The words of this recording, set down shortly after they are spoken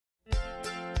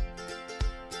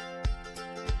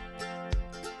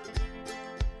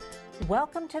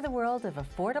Welcome to the world of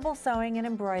affordable sewing and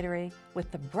embroidery with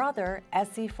the Brother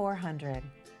SE400.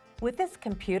 With this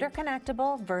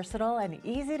computer-connectable, versatile, and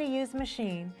easy-to-use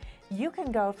machine, you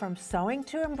can go from sewing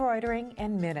to embroidering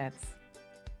in minutes.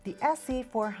 The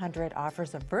SE400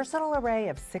 offers a versatile array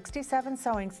of 67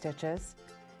 sewing stitches,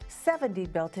 70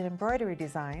 built-in embroidery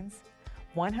designs,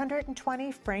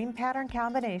 120 frame pattern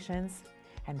combinations,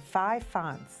 and 5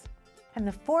 fonts. And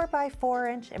the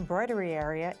 4x4-inch embroidery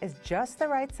area is just the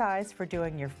right size for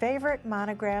doing your favorite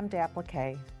monogrammed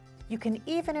applique. You can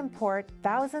even import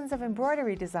thousands of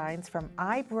embroidery designs from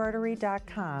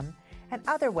iBroidery.com and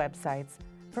other websites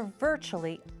for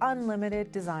virtually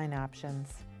unlimited design options.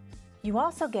 You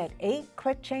also get 8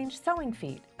 quick change sewing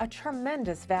feet, a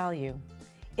tremendous value.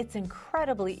 It's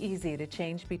incredibly easy to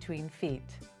change between feet.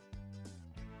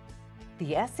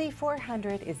 The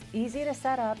SE400 is easy to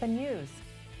set up and use.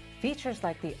 Features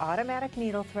like the automatic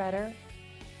needle threader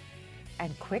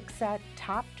and quick set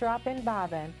top drop-in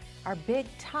bobbin are big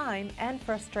time and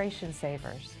frustration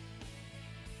savers.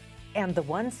 And the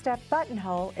one-step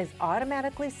buttonhole is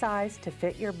automatically sized to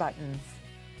fit your buttons.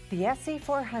 The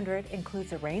SE400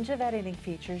 includes a range of editing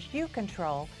features you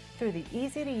control through the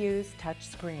easy-to-use touch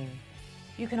screen.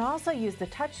 You can also use the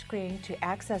touch screen to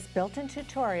access built-in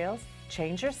tutorials,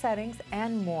 change your settings,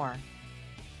 and more.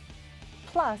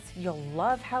 Plus, you'll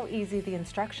love how easy the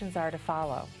instructions are to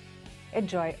follow.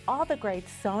 Enjoy all the great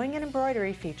sewing and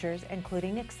embroidery features,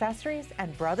 including accessories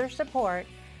and Brother support,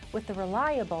 with the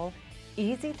reliable,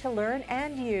 easy to learn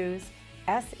and use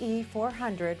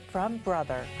SE400 from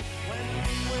Brother.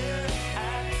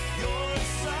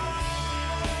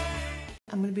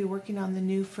 I'm going to be working on the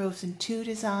new Frozen 2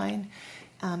 design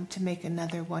to make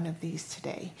another one of these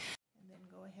today. And then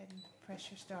go ahead and press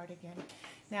your start again.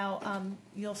 Now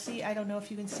you'll see, I don't know if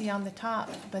you can see on the top,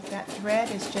 but that thread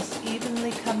is just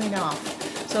evenly coming off.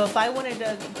 So if I wanted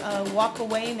to walk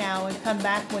away now and come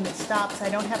back when it stops, I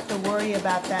don't have to worry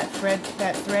about that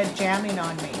thread jamming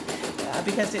on me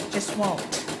because it just won't.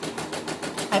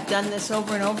 I've done this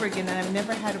over and over again and I've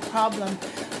never had a problem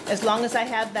as long as I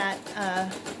have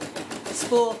that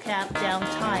spool cap down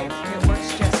tight. It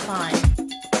works just fine.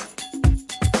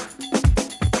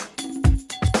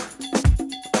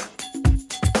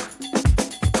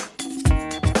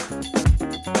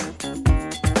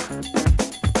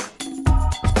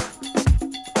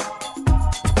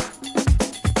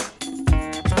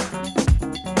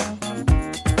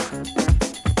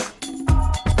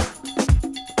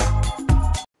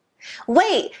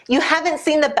 Wait, you haven't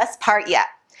seen the best part yet.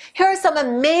 Here are some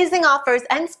amazing offers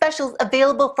and specials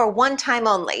available for one time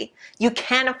only. You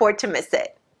can't afford to miss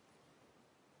it.